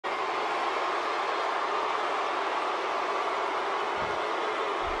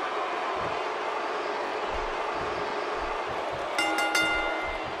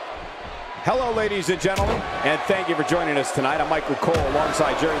Hello, ladies and gentlemen, and thank you for joining us tonight. I'm Michael Cole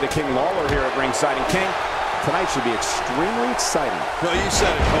alongside Jerry the King Lawler here at ringside. And King, tonight should be extremely exciting. Well, you said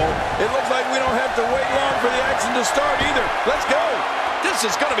it, Cole. It looks like we don't have to wait long for the action to start either. Let's go. This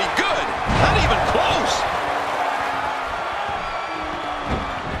is going to be good. Not even close.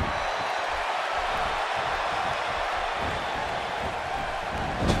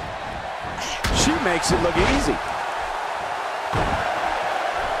 She makes it look easy.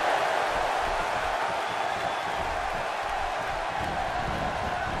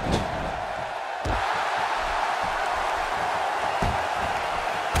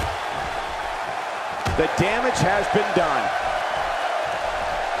 The damage has been done.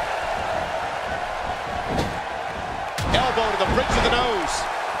 Elbow to the bridge of the nose.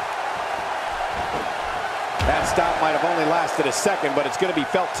 That stop might have only lasted a second, but it's going to be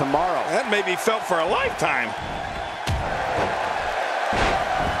felt tomorrow. That may be felt for a lifetime.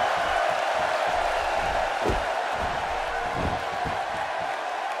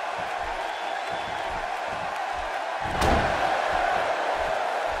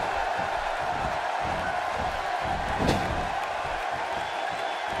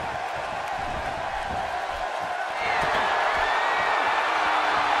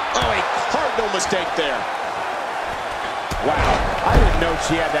 No mistake there. Wow, I didn't know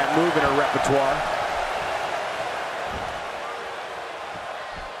she had that move in her repertoire.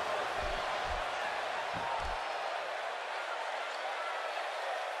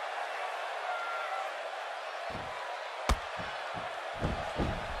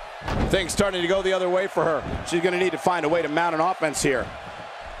 Things starting to go the other way for her. She's going to need to find a way to mount an offense here.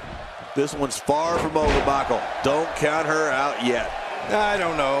 This one's far from over, Michael. Don't count her out yet. I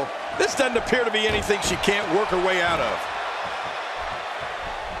don't know. This doesn't appear to be anything she can't work her way out of.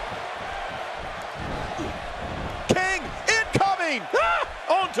 King incoming!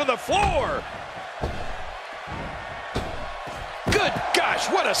 Onto the floor! Good gosh,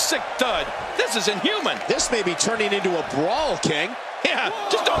 what a sick thud. This is inhuman. This may be turning into a brawl, King. Yeah,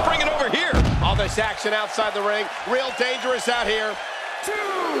 just don't bring it over here. All this action outside the ring. Real dangerous out here.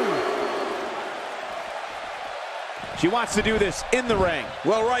 She wants to do this in the ring.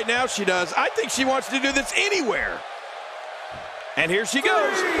 Well, right now she does. I think she wants to do this anywhere. And here she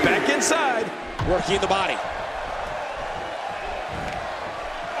goes, back inside. Working the body.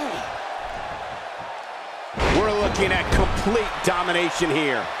 We're looking at complete domination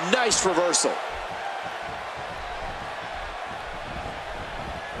here. Nice reversal.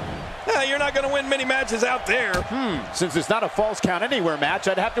 You're not going to win many matches out there. Since it's not a false count anywhere match,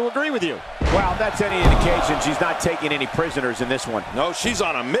 I'd have to agree with you. Well, that's any indication she's not taking any prisoners in this one. No, she's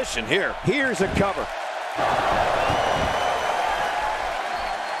on a mission here. Here's a cover.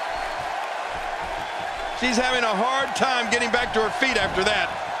 She's having a hard time getting back to her feet after that.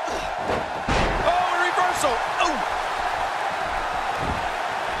 Oh, a reversal. Oh.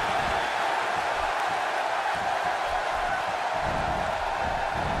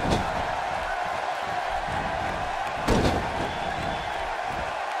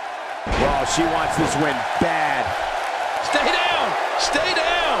 Well, she wants this win bad. Stay down! Stay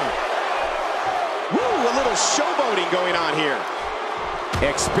down! Woo, a little showboating going on here.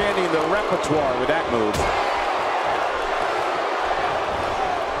 Expanding the repertoire with that move.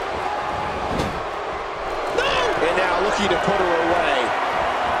 No! And now looking to put her away.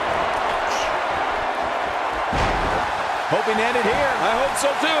 Hoping to end it here. I hope so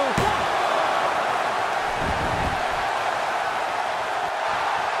too.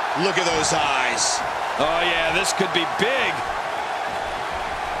 Look at those eyes. Oh, yeah, this could be big.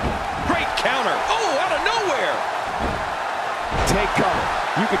 Great counter. Oh, out of nowhere. Take cover.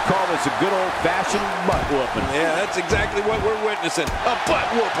 You could call this a good old-fashioned butt whooping. Yeah, that's exactly what we're witnessing. A butt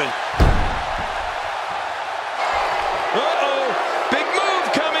whooping. Uh-oh. Big move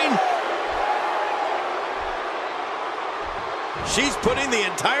coming. She's putting the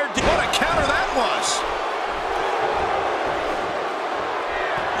entire... What a counter that was.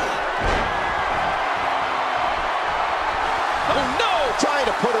 Oh, no! Trying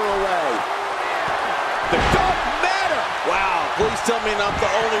to put her away. The don't matter. Wow, please tell me not the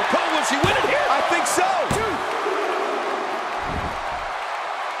only... Oh, will she win it here? I think so.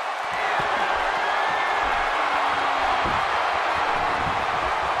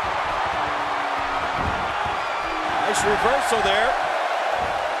 Nice reversal there.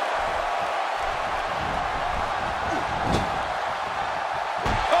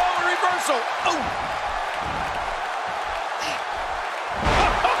 Oh, reversal. Oh.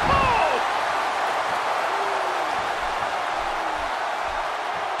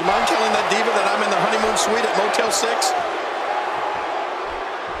 You mind telling that diva that I'm in the honeymoon suite at Motel 6?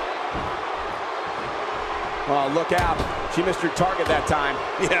 Oh, look out. She missed her target that time.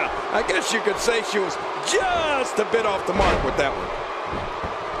 Yeah, I guess you could say she was just a bit off the mark with that one.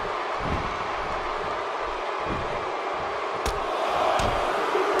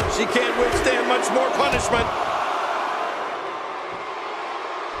 She can't withstand much more punishment.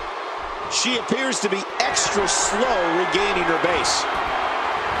 She appears to be extra slow regaining her base.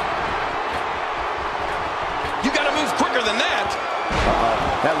 You got to move quicker than that.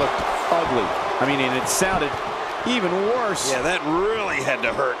 That looked ugly. I mean, and it sounded even worse. Yeah, that really had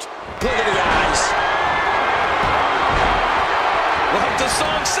to hurt. Look at the eyes. Like the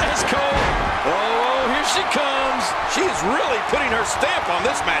song says, Cole. Oh, here she comes. She is really putting her stamp on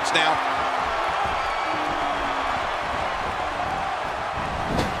this match now.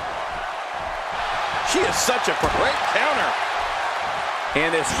 She is such a great counter.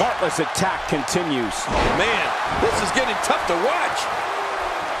 And this heartless attack continues. Oh, man, this is getting tough to watch.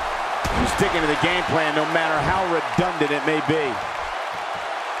 She's sticking to the game plan no matter how redundant it may be.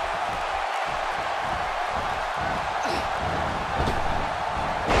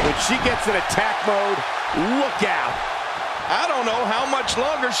 When she gets in attack mode, look out. I don't know how much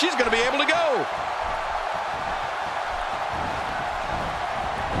longer she's going to be able to go.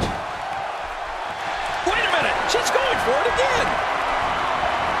 Wait a minute, she's going for it again.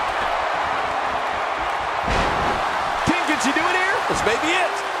 King, can she do it here? This may be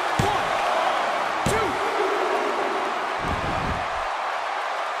it. 1, 2.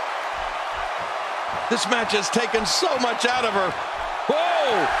 This match has taken so much out of her.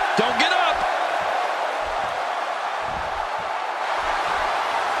 Whoa, don't get up.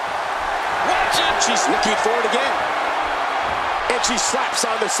 Watch it. She's looking for it again. And she slaps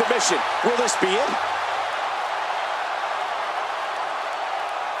on the submission. Will this be it?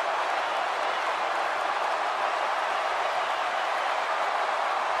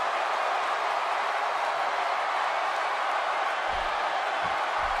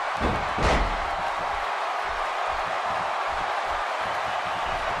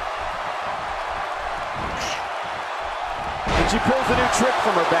 She pulls a new trick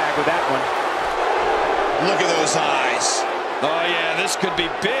from her bag with that one. Look at those eyes. Oh, yeah, this could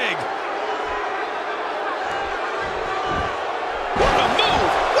be big. What a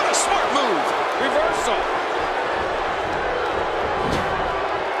move. What a smart move. Reversal.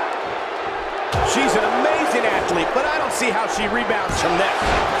 She's an amazing athlete, but I don't see how she rebounds from this.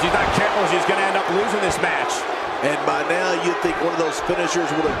 She's not careful, she's going to end up losing this match. And by now, you'd think one of those finishers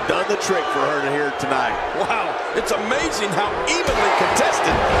would have done the trick for her here tonight. Wow, it's amazing how evenly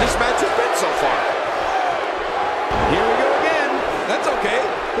contested this match has been so far. Here we go again. That's okay.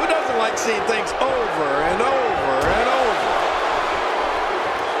 Who doesn't like seeing things over and over and over?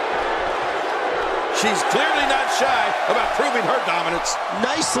 She's clearly not shy about proving her dominance.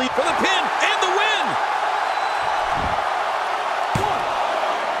 Nicely. For the pin and the win. 1,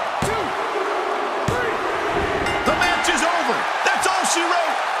 2, 3. The match is over. That's all she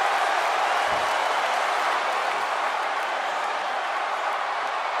wrote.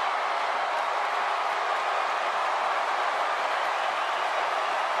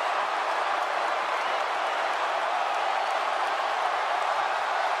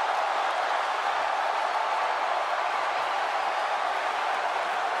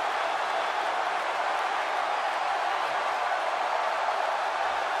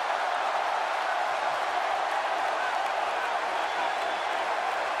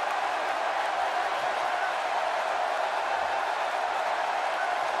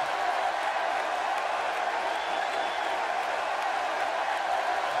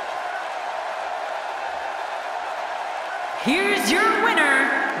 Here's your winner,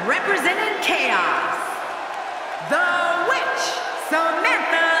 representing Chaos, the Witch,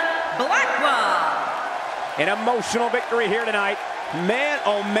 Samantha Blackwell. An emotional victory here tonight. Man,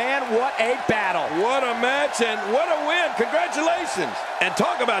 oh man, what a battle. What a match and what a win. Congratulations. And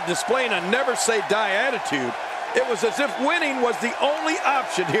talk about displaying a never-say-die attitude. It was as if winning was the only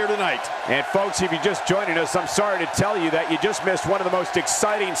option here tonight. And folks, if you're just joining us, I'm sorry to tell you that you just missed one of the most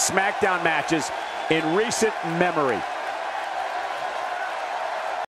exciting SmackDown matches in recent memory.